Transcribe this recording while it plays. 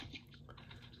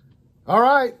All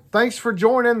right. Thanks for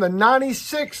joining the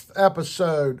 96th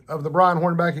episode of the Brian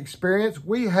Hornback Experience.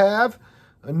 We have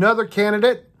another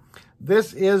candidate.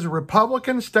 This is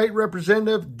Republican State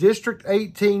Representative District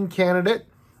 18 candidate.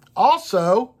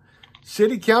 Also,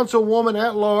 City Councilwoman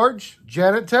at Large,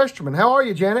 Janet Testerman. How are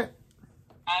you, Janet?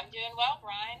 I'm doing well,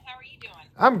 Brian. How are you doing?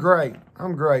 I'm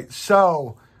great.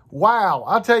 So, wow.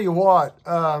 I'll tell you what.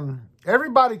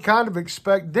 Everybody kind of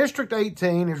expect District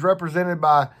 18 is represented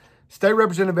by State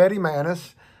Representative Eddie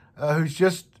Manis, who's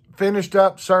just finished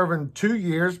up serving 2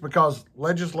 years because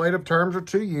legislative terms are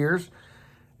 2 years.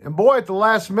 And boy, at the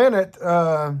last minute,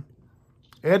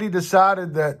 Eddie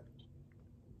decided that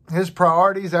his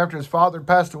priorities after his father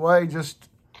passed away just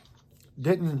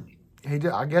didn't,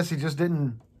 I guess he just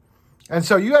didn't. And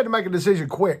so you had to make a decision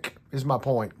quick, is my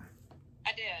point. I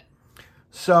did.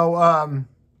 So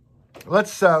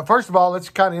let's, first of all, let's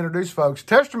kind of introduce folks.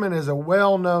 Testerman is a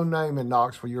well-known name in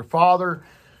Knoxville. Your father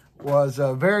was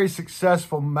a very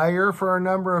successful mayor for a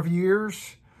number of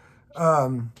years.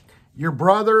 Your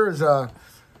brother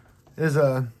was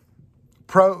a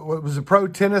pro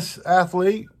tennis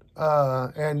athlete.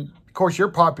 And of course you're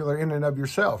popular in and of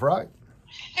yourself, right?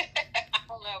 I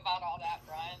don't know about all that,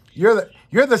 Brian. You're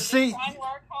the CEO. I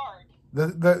work hard.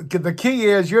 The key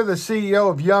is you're the CEO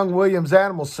of Young Williams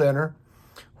Animal Center,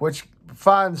 which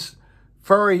finds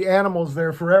furry animals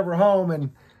their forever home.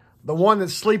 And the one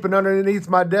that's sleeping underneath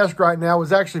my desk right now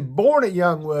was actually born at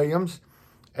Young Williams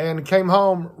and came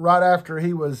home right after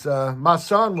he was, my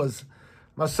son was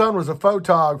a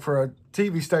photog for a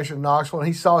TV station in Knoxville, and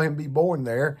he saw him be born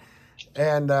there.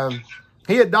 And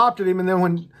he adopted him. And then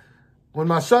when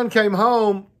my son came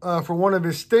home for one of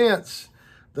his stints,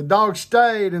 the dog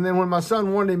stayed. And then when my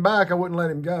son wanted him back, I wouldn't let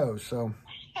him go. So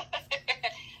I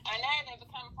know they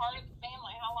become part of the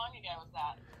family. How long ago was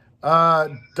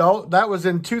that? That was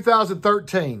in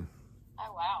 2013.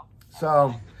 Oh wow!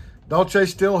 So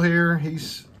Dolce's still here.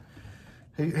 He's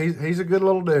a good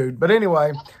little dude. But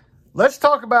anyway, let's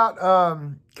talk about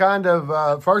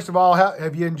first of all,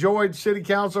 have you enjoyed city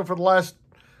council for the last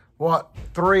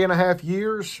 3.5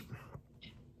 years?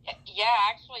 Yeah,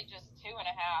 actually, just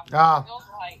 2.5. It feels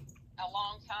like a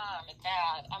long time at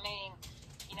that. I mean,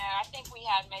 I think we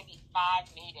had maybe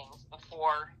 5 meetings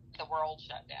before the world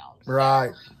shut down.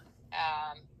 Right. So,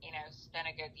 spent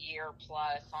a good year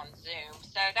plus on Zoom.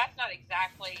 So that's not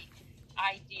exactly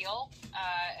ideal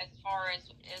as far as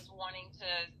wanting to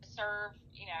serve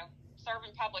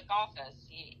in public office.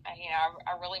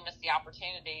 I really miss the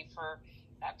opportunity for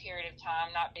that period of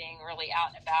time, not being really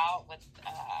out and about with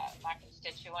my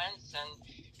constituents and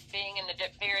being in the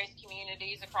various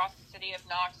communities across the city of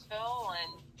Knoxville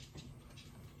and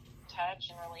touch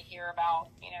and really hear about,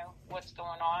 what's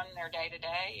going on in their day to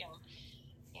day and,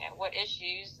 what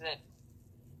issues that,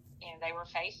 they were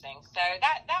facing. So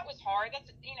that was hard.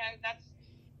 That's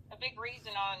a big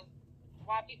reason on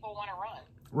why people want to run.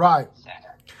 Right. So,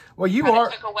 well, you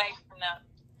took away from that.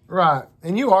 Right.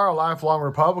 And you are a lifelong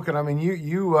Republican. I mean,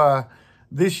 you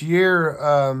this year,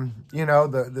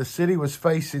 the city was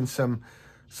facing some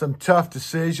tough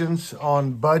decisions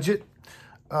on budget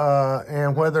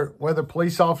and whether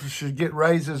police officers should get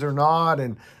raises or not.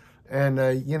 And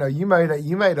you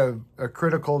made a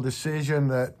critical decision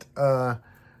that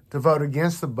to vote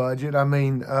against the budget. I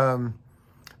mean,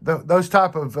 those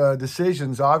type of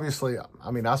decisions, obviously,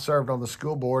 I mean, I served on the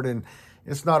school board, and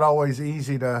it's not always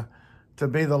easy to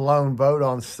be the lone vote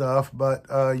on stuff, but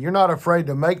you're not afraid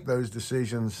to make those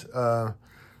decisions.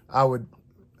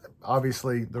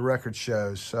 Obviously, the record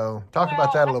shows. So talk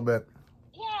about that a little bit.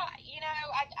 Yeah,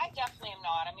 I definitely am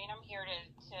not. I mean, I'm here to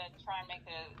try and make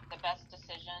the best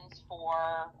decisions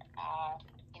for,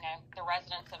 the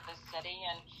residents of this city.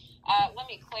 And let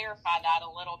me clarify that a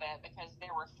little bit, because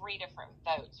there were 3 different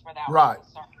votes where that was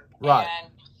concerned. Right. And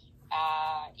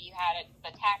you had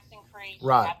the tax increase,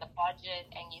 right. You had the budget,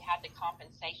 and you had the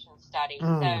compensation study.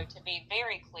 So to be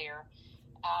very clear,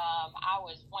 I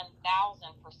was 1,000%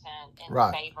 in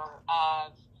favor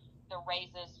of the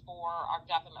raises for our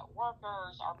government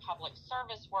workers, our public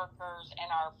service workers,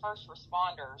 and our first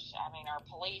responders. I mean, our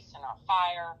police and our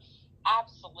fire.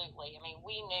 Absolutely. I mean,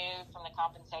 we knew from the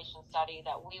compensation study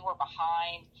that we were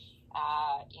behind,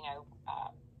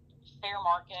 fair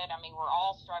market. I mean, we're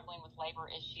all struggling with labor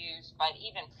issues, but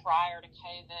even prior to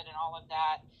COVID and all of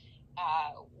that,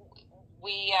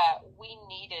 we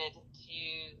needed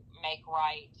to make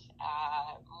right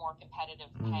more competitive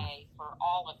pay for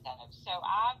all of those. So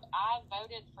I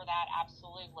voted for that,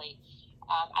 absolutely.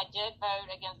 I did vote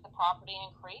against the property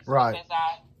increase because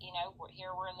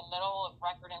we're in the middle of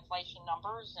record inflation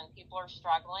numbers and people are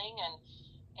struggling, and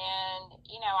And,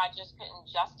 I just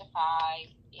couldn't justify,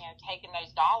 taking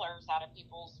those dollars out of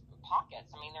people's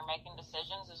pockets. I mean, they're making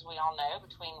decisions, as we all know,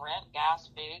 between rent, gas,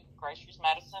 food, groceries,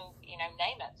 medicine,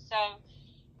 name it. So,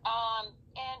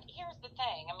 and here's the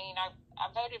thing. I mean, I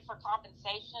voted for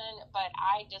compensation, but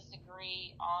I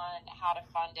disagree on how to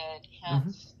fund it,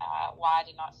 hence why I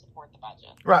did not support the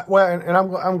budget. Right. Well, and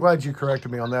I'm glad you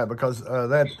corrected me on that, because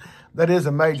that is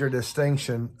a major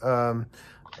distinction in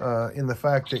the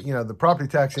fact that, the property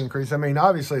tax increase. I mean,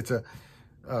 obviously it's a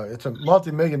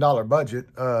multi-million-dollar budget.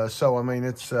 So I mean,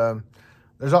 it's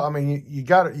you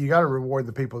got to reward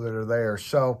the people that are there.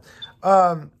 So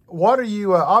what are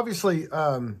you obviously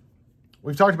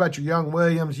we've talked about your Young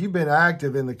Williams. You've been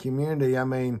active in the community. I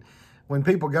mean, when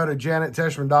people go to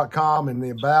JanetTesterman.com and the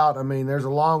about, I mean, there's a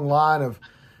long line of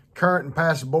current and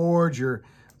past boards. You're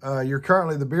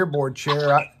currently the beer board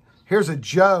chair. Here's a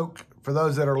joke for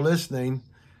those that are listening,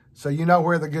 so you know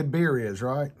where the good beer is,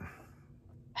 right?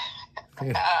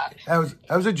 Yeah, that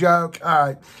was a joke. All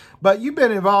right, but you've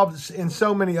been involved in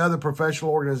so many other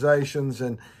professional organizations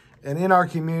and in our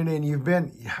community, and you've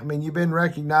been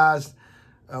recognized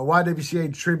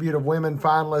YWCA Tribute of Women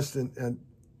finalist in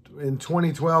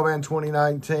 2012 and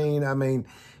 2019. I mean,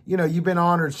 you've been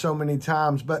honored so many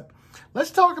times. But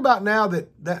let's talk about now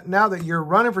that you're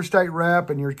running for state rep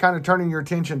and you're kind of turning your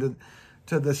attention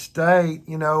to the state.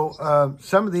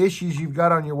 Some of the issues you've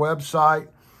got on your website.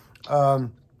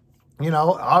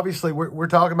 Obviously we're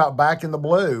talking about back in the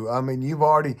blue. I mean, you've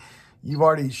already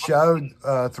showed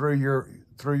through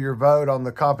your vote on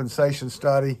the compensation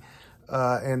study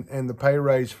and the pay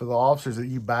raise for the officers that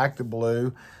you back the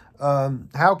blue.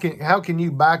 How can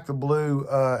you back the blue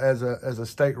as a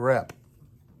state rep,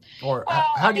 or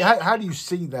how do you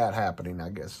see that happening? I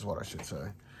guess is what I should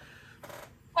say.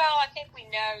 Well, I think we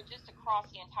know just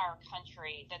across the entire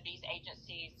country that these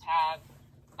agencies have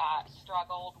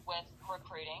struggled with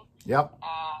recruiting. Yep.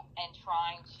 And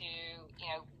trying to,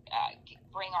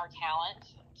 bring our talent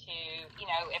to,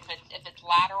 if it's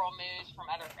lateral moves from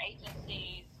other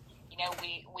agencies.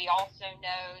 We also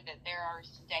know that there are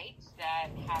states that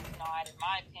have not, in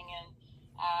my opinion,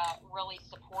 really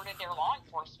supported their law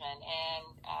enforcement, and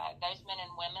those men and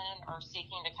women are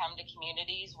seeking to come to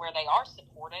communities where they are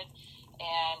supported.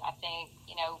 And I think,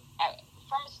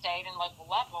 from a state and local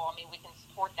level, I mean, we can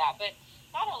support that. But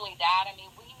not only that, I mean,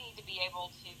 we need to be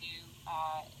able to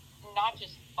not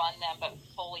just fund them, but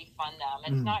fully fund them.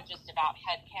 It's not just about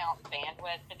headcount and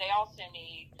bandwidth, but they also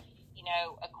need,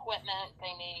 equipment.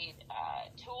 They need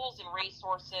tools and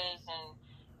resources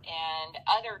and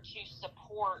other to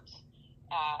support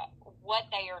what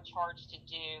they are charged to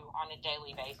do on a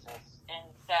daily basis. And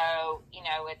so,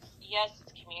 it's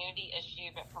a community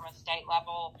issue, but from a state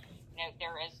level,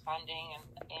 there is funding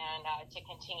and to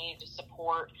continue to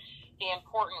support the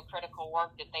important critical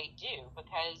work that they do,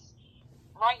 because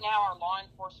right now our law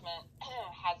enforcement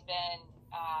has been,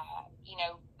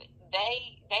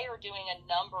 they are doing a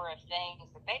number of things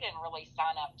that they didn't really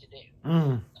sign up to do.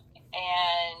 And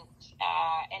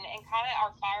kind of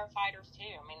our firefighters too.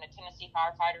 I mean, the Tennessee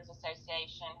Firefighters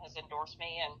Association has endorsed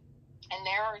me, and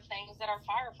there are things that our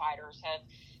firefighters have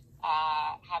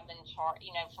been charged,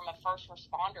 from a first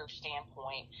responder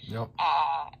standpoint. Yep.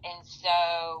 And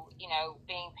so,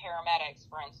 being paramedics,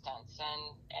 for instance,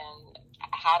 and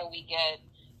how do we get,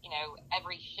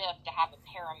 every shift to have a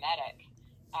paramedic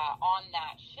on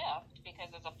that shift, because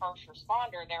as a first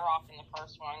responder, they're often the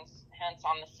first ones, hence,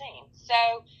 on the scene.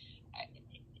 So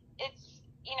it's,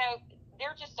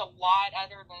 there's just a lot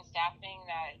other than staffing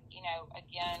that,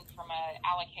 again, from an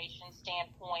allocation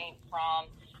standpoint,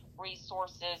 from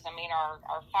resources, I mean, our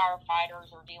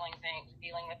firefighters are dealing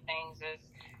with things as,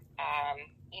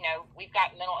 we've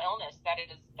got mental illness that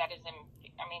is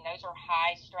I mean, those are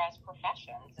high stress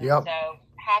professions. And yep. So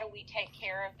how do we take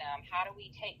care of them? How do we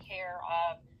take care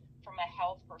of, from a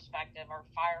health perspective, our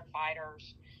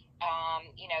firefighters,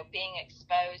 being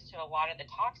exposed to a lot of the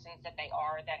toxins that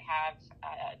have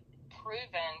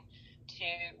proven to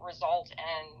result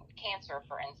in cancer,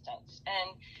 for instance.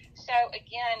 And so,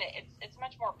 again, it's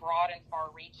much more broad and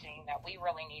far-reaching that we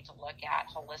really need to look at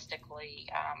holistically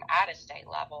at a state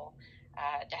level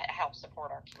to help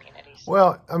support our communities.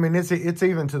 Well, I mean, it's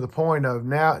even to the point of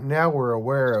now we're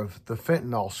aware of the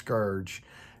fentanyl scourge,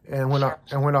 and when our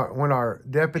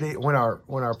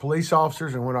police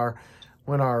officers and when our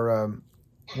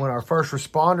first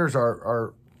responders,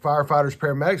 our firefighters,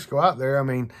 paramedics go out there. I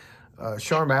mean,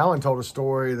 Sharm Allen told a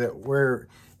story that where,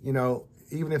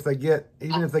 even if they get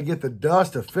the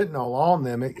dust of fentanyl on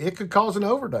them, it could cause an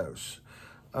overdose.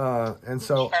 And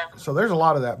so there's a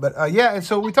lot of that. But and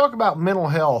so we talk about mental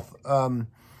health.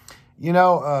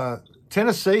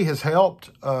 Tennessee has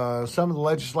helped. Some of the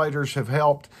legislators have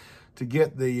helped to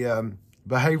get the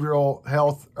behavioral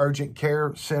health urgent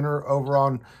care center over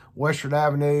on Western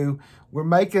Avenue. We're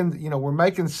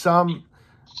making some.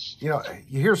 You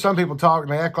hear some people talk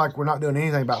and they act like we're not doing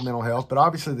anything about mental health, but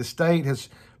obviously the state has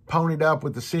ponied up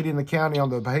with the city and the county on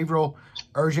the behavioral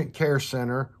urgent care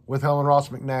center with Helen Ross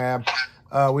McNabb.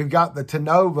 We've got the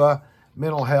Tenova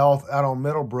mental health out on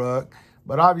Middlebrook,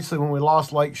 but obviously when we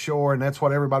lost Lake Shore, and that's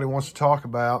what everybody wants to talk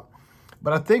about.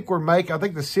 But I think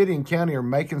the city and county are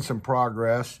making some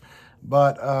progress.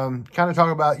 But kind of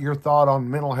talk about your thought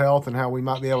on mental health and how we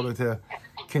might be able to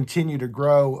continue to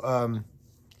grow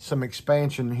some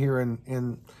expansion here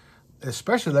in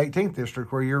especially the 18th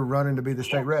district where you're running to be the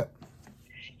state rep.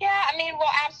 Yeah, I mean,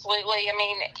 well, absolutely. I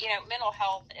mean, mental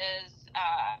health is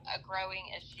a growing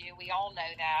issue. We all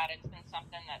know that. It's been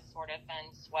something that's sort of been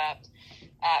swept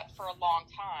for a long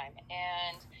time.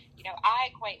 And, I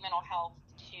equate mental health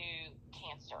to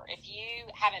cancer. If you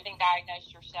haven't been diagnosed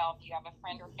yourself, you have a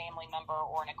friend or family member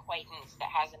or an acquaintance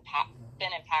that has been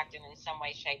impacted in some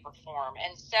way, shape, or form.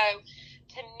 And so,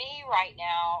 to me right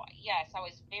now, yes, I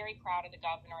was very proud of the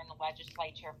governor and the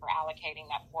legislature for allocating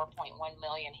that $4.1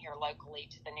 million here locally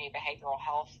to the new behavioral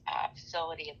health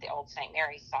facility at the old St.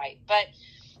 Mary's site. But,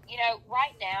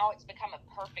 right now it's become a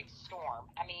perfect storm.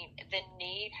 I mean, the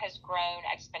need has grown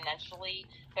exponentially,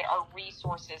 but our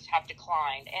resources have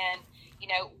declined. And,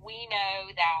 we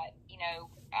know that,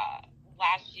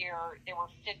 last year there were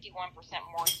 51%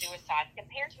 more suicides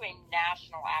compared to a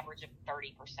national average of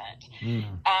 30%.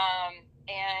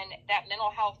 And that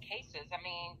mental health cases, I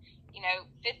mean,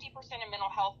 50% of mental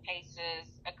health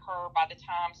cases occur by the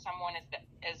time someone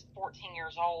is 14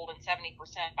 years old and 70%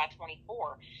 by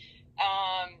 24.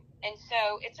 And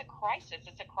so it's a crisis.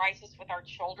 It's a crisis with our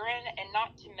children, and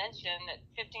not to mention that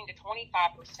 15 to 25%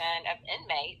 of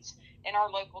inmates in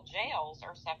our local jails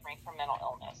are suffering from mental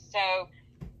illness. So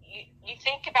you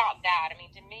think about that. I mean,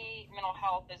 to me, mental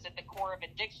health is at the core of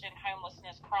addiction,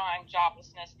 homelessness, crime,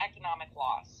 joblessness, economic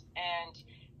loss. And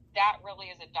that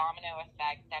really is a domino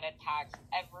effect that impacts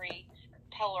every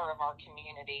pillar of our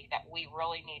community that we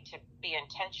really need to be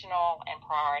intentional and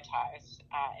prioritize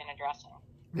in addressing.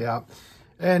 Yeah.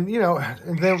 And,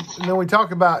 and then we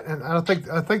talk about, and I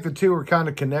think the two are kind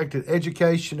of connected,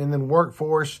 education and then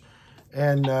workforce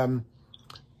and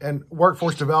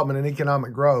workforce development and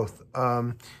economic growth.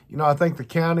 I think the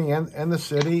county and the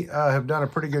city have done a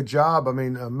pretty good job. I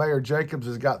mean, Mayor Jacobs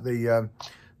has got the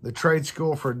trade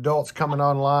school for adults coming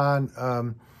online.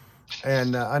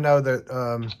 And I know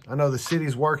the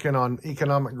city's working on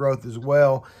economic growth as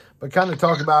well, but kind of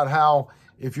talk about how,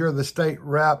 if you're the state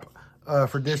rep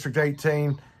for District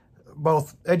 18,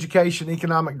 both education,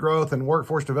 economic growth, and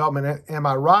workforce development. Am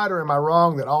I right or am I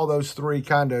wrong that all those three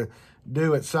kind of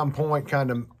do at some point kind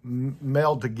of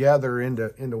meld together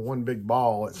into one big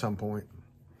ball at some point?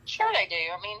 Sure they do.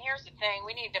 I mean, here's the thing.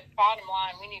 Bottom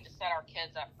line, we need to set our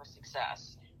kids up for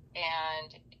success.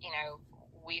 And,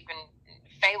 we've been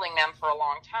failing them for a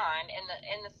long time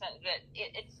in the sense that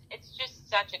it's just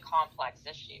such a complex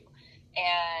issue.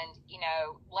 And,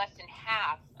 less than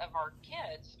half of our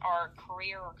kids are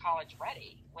career or college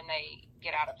ready when they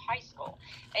get out of high school.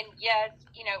 And yes,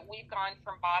 we've gone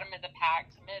from bottom of the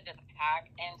pack to mid of the pack.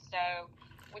 And so,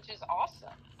 which is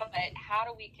awesome. But how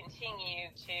do we continue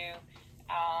to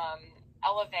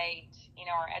elevate,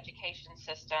 our education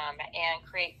system and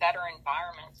create better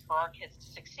environments for our kids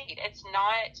to succeed? It's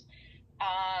not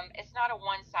a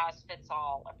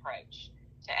one-size-fits-all approach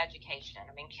to education.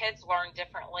 I mean, kids learn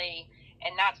differently,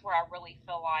 and that's where I really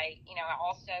feel like, I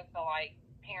also feel like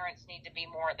parents need to be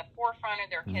more at the forefront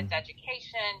of their kids'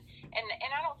 education.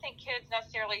 And I don't think kids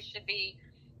necessarily should be,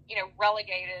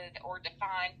 relegated or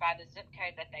defined by the zip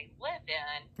code that they live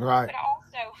in. Right. But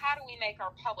also, how do we make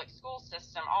our public school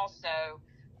system also,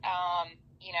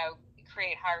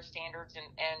 create higher standards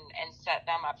and set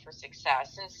them up for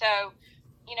success? And so,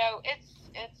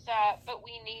 but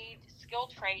we need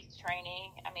skilled trades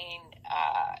training. I mean,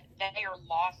 they are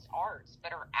lost arts,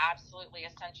 but are absolutely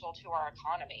essential to our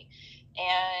economy.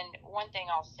 And one thing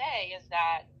I'll say is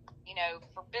that,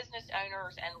 for business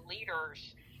owners and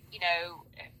leaders,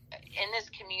 in this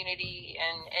community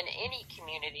and in any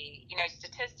community,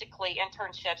 statistically,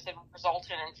 internships have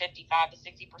resulted in 55 to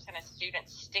 60% of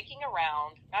students sticking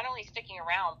around, not only sticking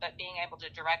around, but being able to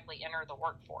directly enter the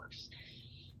workforce.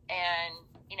 And,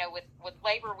 with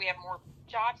labor, we have more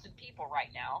jobs than people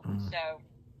right now. So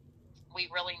we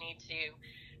really need to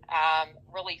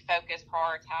really focus,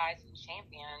 prioritize, and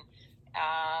champion,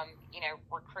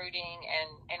 recruiting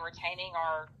and retaining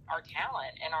our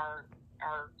talent and our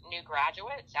new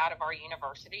graduates out of our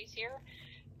universities here.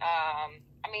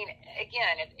 I mean,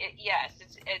 again, yes,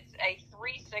 it's a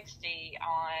 360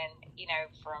 on,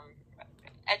 from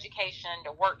education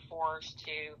to workforce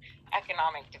to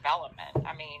economic development.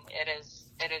 I mean, it is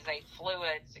a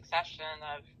fluid succession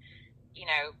of, you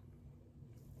know,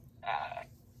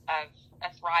 of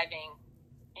a thriving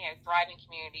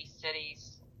community,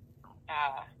 cities,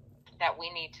 that we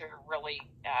need to really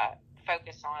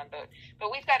focus on.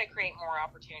 But we've got to create more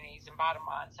opportunities, and bottom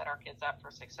line, set our kids up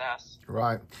for success.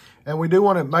 Right, and we do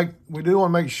want to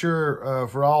make sure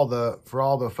for all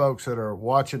the folks that are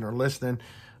watching or listening.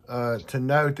 To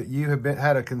note that you have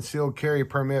had a concealed carry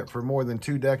permit for more than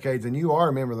 2 decades, and you are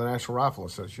a member of the National Rifle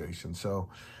Association. So,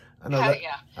 I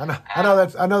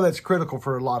know that's critical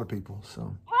for a lot of people. So,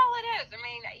 well, it is. I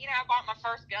mean, I bought my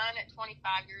first gun at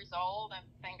 25 years old. I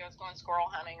think I was going squirrel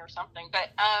hunting or something.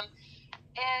 But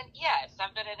and yes,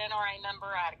 I've been an NRA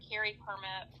member. I had a carry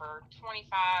permit for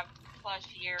 25 plus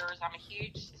years. I'm a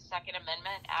huge Second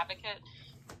Amendment advocate.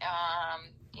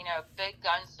 Big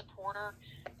gun supporter.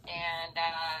 And,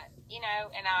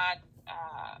 and I,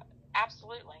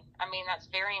 absolutely. I mean, that's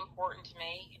very important to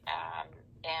me.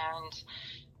 And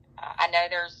I know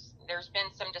there's been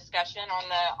some discussion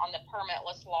on the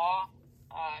permitless law,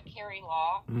 carry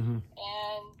law. Mm-hmm.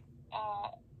 And,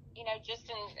 just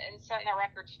in setting the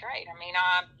record straight. I mean,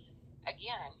 I'm,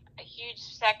 again, a huge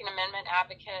Second Amendment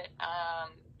advocate.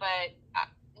 But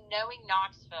knowing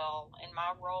Knoxville and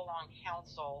my role on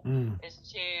council is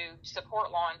to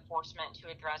support law enforcement to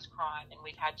address crime, and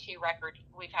we've had 2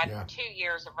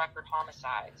 years of record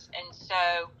homicides, and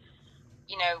so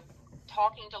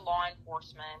talking to law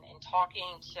enforcement and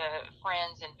talking to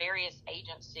friends in various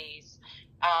agencies,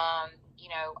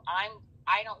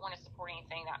 I don't want to support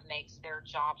anything that makes their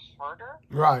job harder.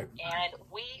 Right. And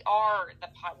we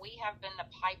have been the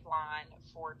pipeline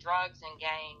for drugs and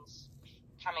gangs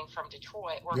coming from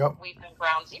Detroit, we've been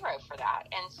ground zero for that.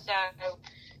 And so,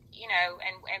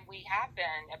 and we have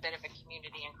been a bit of a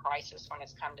community in crisis when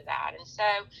it's come to that. And so,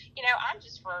 I'm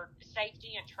just for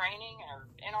safety and training, or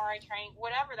NRA training,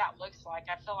 whatever that looks like.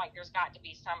 I feel like there's got to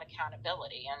be some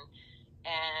accountability,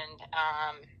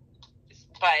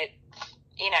 but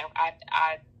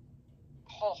I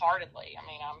wholeheartedly, I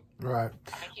mean, I'm right.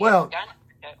 I'm a huge gun.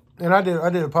 And I did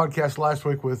a podcast last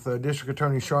week with District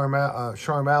Attorney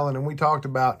Sharm Allen, and we talked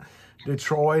about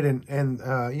Detroit and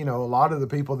a lot of the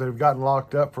people that have gotten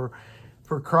locked up for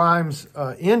crimes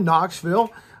in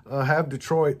Knoxville have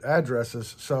Detroit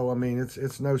addresses. So I mean,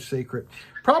 it's no secret.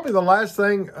 Probably the last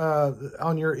thing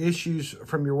on your issues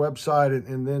from your website,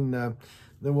 and then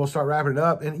we'll start wrapping it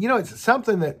up. And it's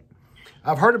something that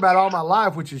I've heard about all my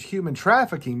life, which is human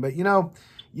trafficking. But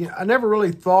I never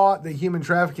really thought that human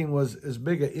trafficking was as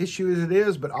big an issue as it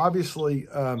is, but obviously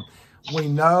we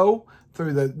know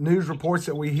through the news reports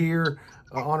that we hear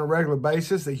on a regular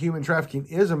basis that human trafficking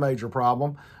is a major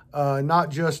problem, not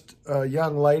just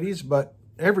young ladies, but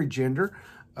every gender.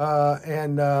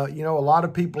 And a lot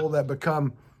of people that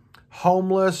become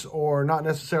homeless, or not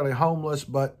necessarily homeless,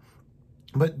 but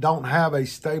don't have a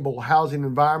stable housing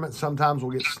environment, sometimes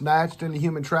will get snatched into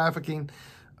human trafficking.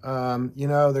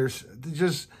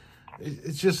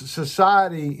 It's just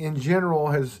society in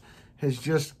general has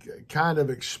just kind of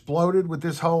exploded with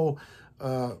this whole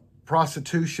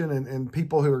prostitution and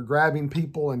people who are grabbing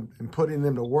people and putting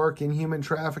them to work in human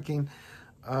trafficking.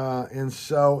 And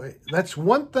so that's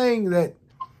one thing that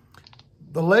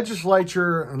the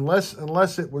legislature, unless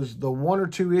it was the 1 or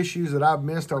 2 issues that I've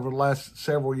missed over the last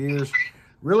several years,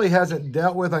 really hasn't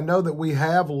dealt with. I know that we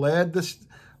have led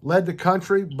the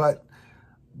country, but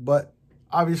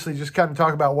obviously just kind of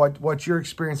talk about what your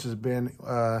experience has been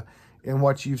and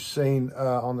what you've seen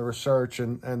on the research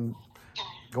and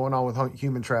going on with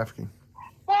human trafficking.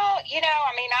 Well,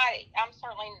 I mean, I'm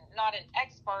certainly not an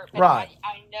expert, but right.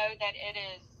 I know that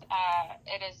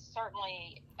it is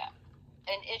certainly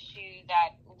an issue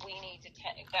that we need to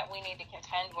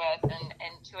contend with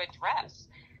and to address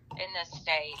in this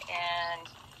state. And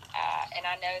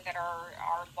I know that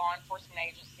our law enforcement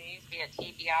agencies, be it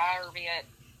TBI or be it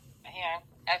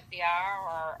FBI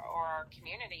or our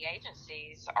community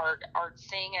agencies, are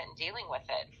seeing it and dealing with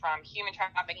it, from human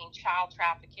trafficking, child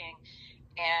trafficking,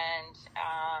 and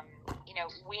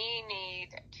we need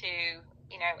to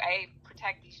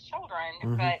protect these children,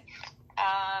 mm-hmm. but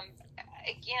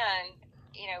again,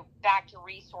 back to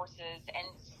resources, and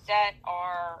set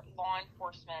our law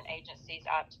enforcement agencies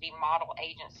up to be model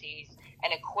agencies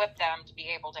and equip them to be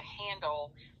able to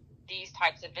handle these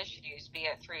types of issues, be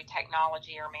it through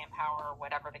technology or manpower or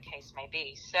whatever the case may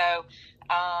be. So,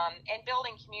 and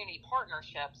building community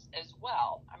partnerships as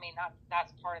well. I mean,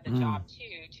 that's part of the job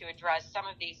too, to address some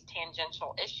of these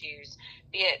tangential issues,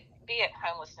 be it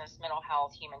homelessness, mental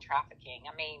health, human trafficking.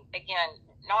 I mean, again,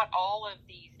 not all of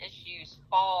these issues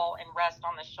fall and rest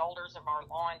on the shoulders of our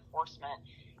law enforcement.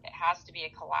 It has to be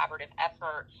a collaborative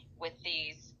effort with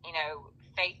these,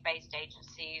 faith-based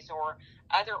agencies or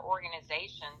other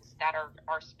organizations that are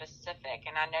specific.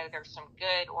 And I know there's some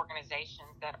good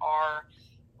organizations that are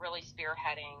really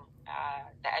spearheading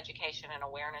the education and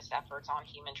awareness efforts on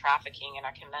human trafficking, and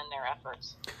I commend their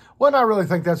efforts. Well, I really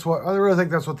think that's what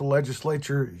the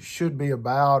legislature should be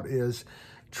about, is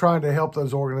trying to help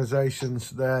those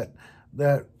organizations that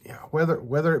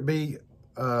whether it be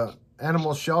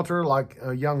animal shelter like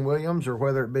Young Williams, or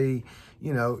whether it be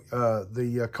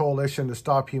the Coalition to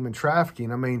Stop Human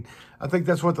Trafficking. I mean, I think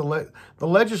that's what the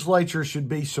legislature should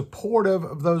be supportive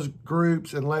of those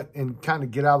groups and kind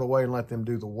of get out of the way and let them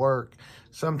do the work.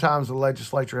 Sometimes the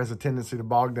legislature has a tendency to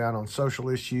bog down on social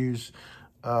issues,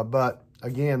 but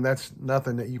again, that's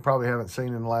nothing that you probably haven't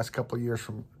seen in the last couple of years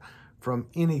from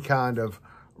any kind of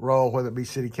role, whether it be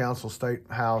city council, state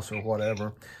house, or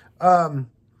whatever.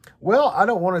 Well, I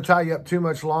don't want to tie you up too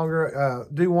much longer.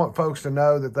 Do want folks to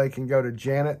know that they can go to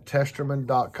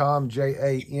JanetTesterman.com,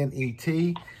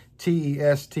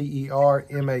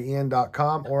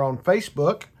 JanetTesterman.com, or on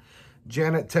Facebook,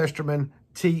 Janet Testerman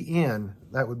TN.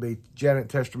 That would be Janet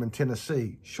Testerman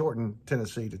Tennessee, shorten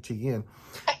Tennessee to TN.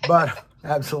 But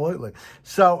absolutely.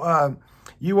 So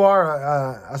you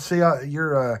are, I see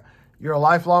you're a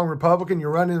lifelong Republican.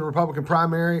 You're running the Republican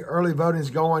primary. Early voting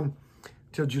is going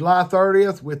till July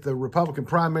 30th, with the Republican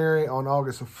primary on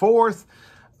August the 4th.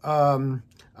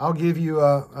 I'll give you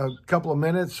a couple of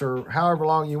minutes, or however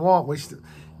long you want. We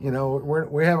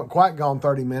haven't quite gone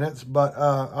 30 minutes, but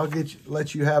I'll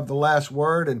let you have the last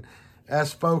word and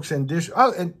ask folks and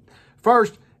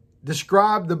first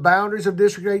describe the boundaries of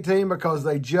District 18, because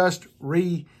they just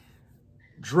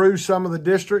redrew some of the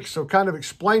districts. So kind of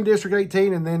explain District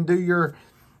 18 and then do your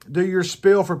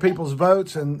spiel for people's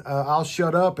votes, and I'll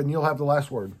shut up and you'll have the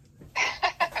last word.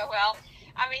 Well,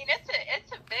 I mean, it's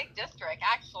a big district,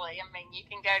 actually. I mean, you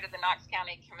can go to the Knox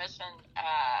County Commission,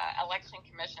 Election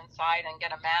Commission site and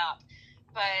get a map.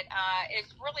 But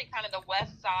it's really kind of the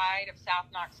west side of South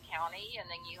Knox County, and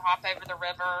then you hop over the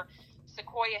river,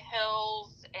 Sequoia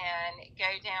Hills, and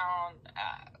go down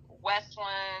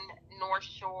Westland, North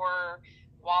Shore,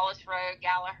 Wallace Road,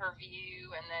 Gallaher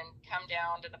View, and then come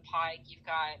down to the Pike. You've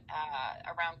got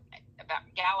about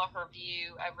Gallaher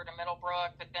View over to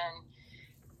Middlebrook, but then,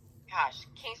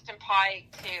 Kingston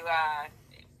Pike to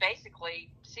basically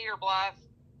Cedar Bluff,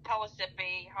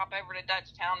 Pellissippi, hop over to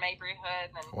Dutchtown, Mabry Hood,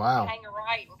 and then hang a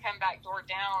right and come back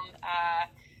down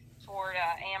toward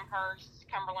Amherst,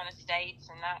 Cumberland Estates,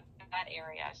 and that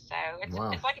area. So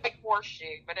it's like a big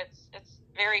horseshoe, but it's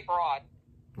very broad.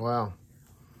 Wow.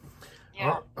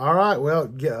 Yeah. All right.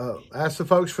 Well, ask the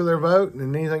folks for their vote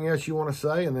and anything else you want to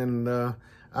say. And then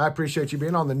I appreciate you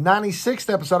being on the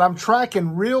 96th episode. I'm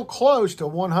tracking real close to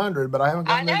 100, but I haven't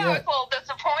gotten there yet. I was a little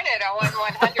disappointed I wasn't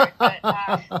 100, but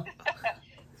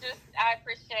I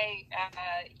appreciate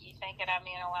you thinking of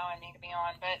me and allowing me to be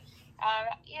on. But,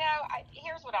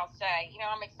 here's what I'll say.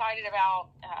 I'm excited about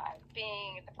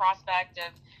being at the prospect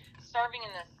of serving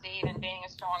in this seat and being a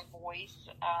strong voice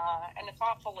and a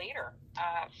thoughtful leader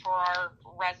for our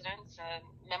residents and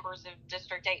members of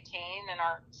District 18 and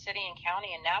our city and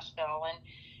county in Nashville. And,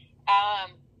 I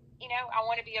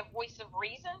want to be a voice of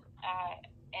reason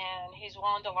and who's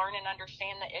willing to learn and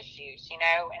understand the issues, and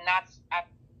I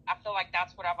feel like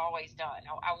that's what I've always done.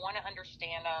 I want to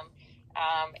understand them.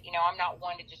 I'm not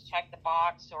one to just check the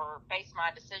box or base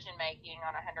my decision-making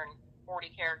on a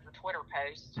 140-character Twitter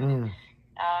post. And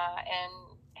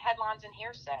headlines and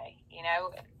hearsay.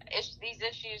 These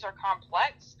issues are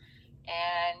complex,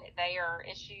 and they are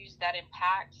issues that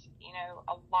impact,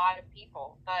 a lot of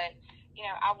people. But,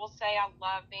 I will say I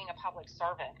love being a public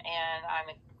servant, and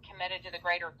I'm committed to the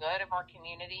greater good of our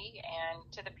community and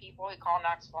to the people who call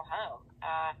Knoxville home.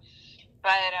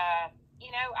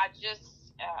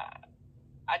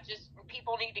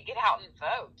 People need to get out and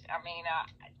vote. I mean,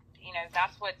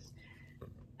 that's what's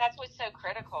so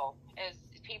critical is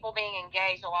people being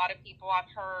engaged. A lot of people I've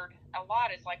heard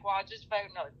is like, well, I'll just vote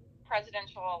in the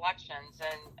presidential elections,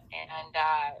 and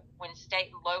when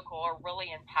state and local are really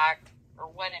impact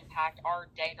our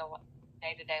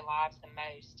day-to-day lives the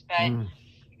most. But,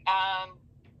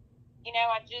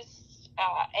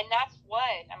 And that's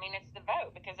what, I mean, it's the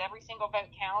vote, because every single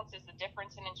vote counts. Is the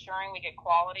difference in ensuring we get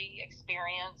quality,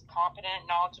 experienced, competent,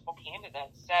 knowledgeable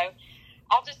candidates. So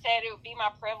I'll just say it would be my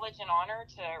privilege and honor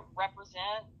to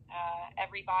represent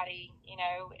everybody,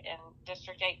 in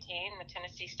District 18, the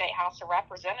Tennessee State House of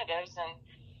Representatives. And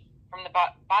from the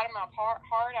bottom of my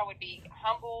heart, I would be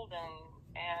humbled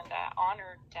and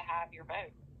honored to have your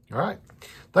vote. All right.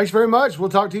 Thanks very much. We'll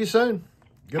talk to you soon.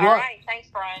 Good luck. All right. Thanks,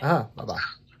 Brian. Bye-bye.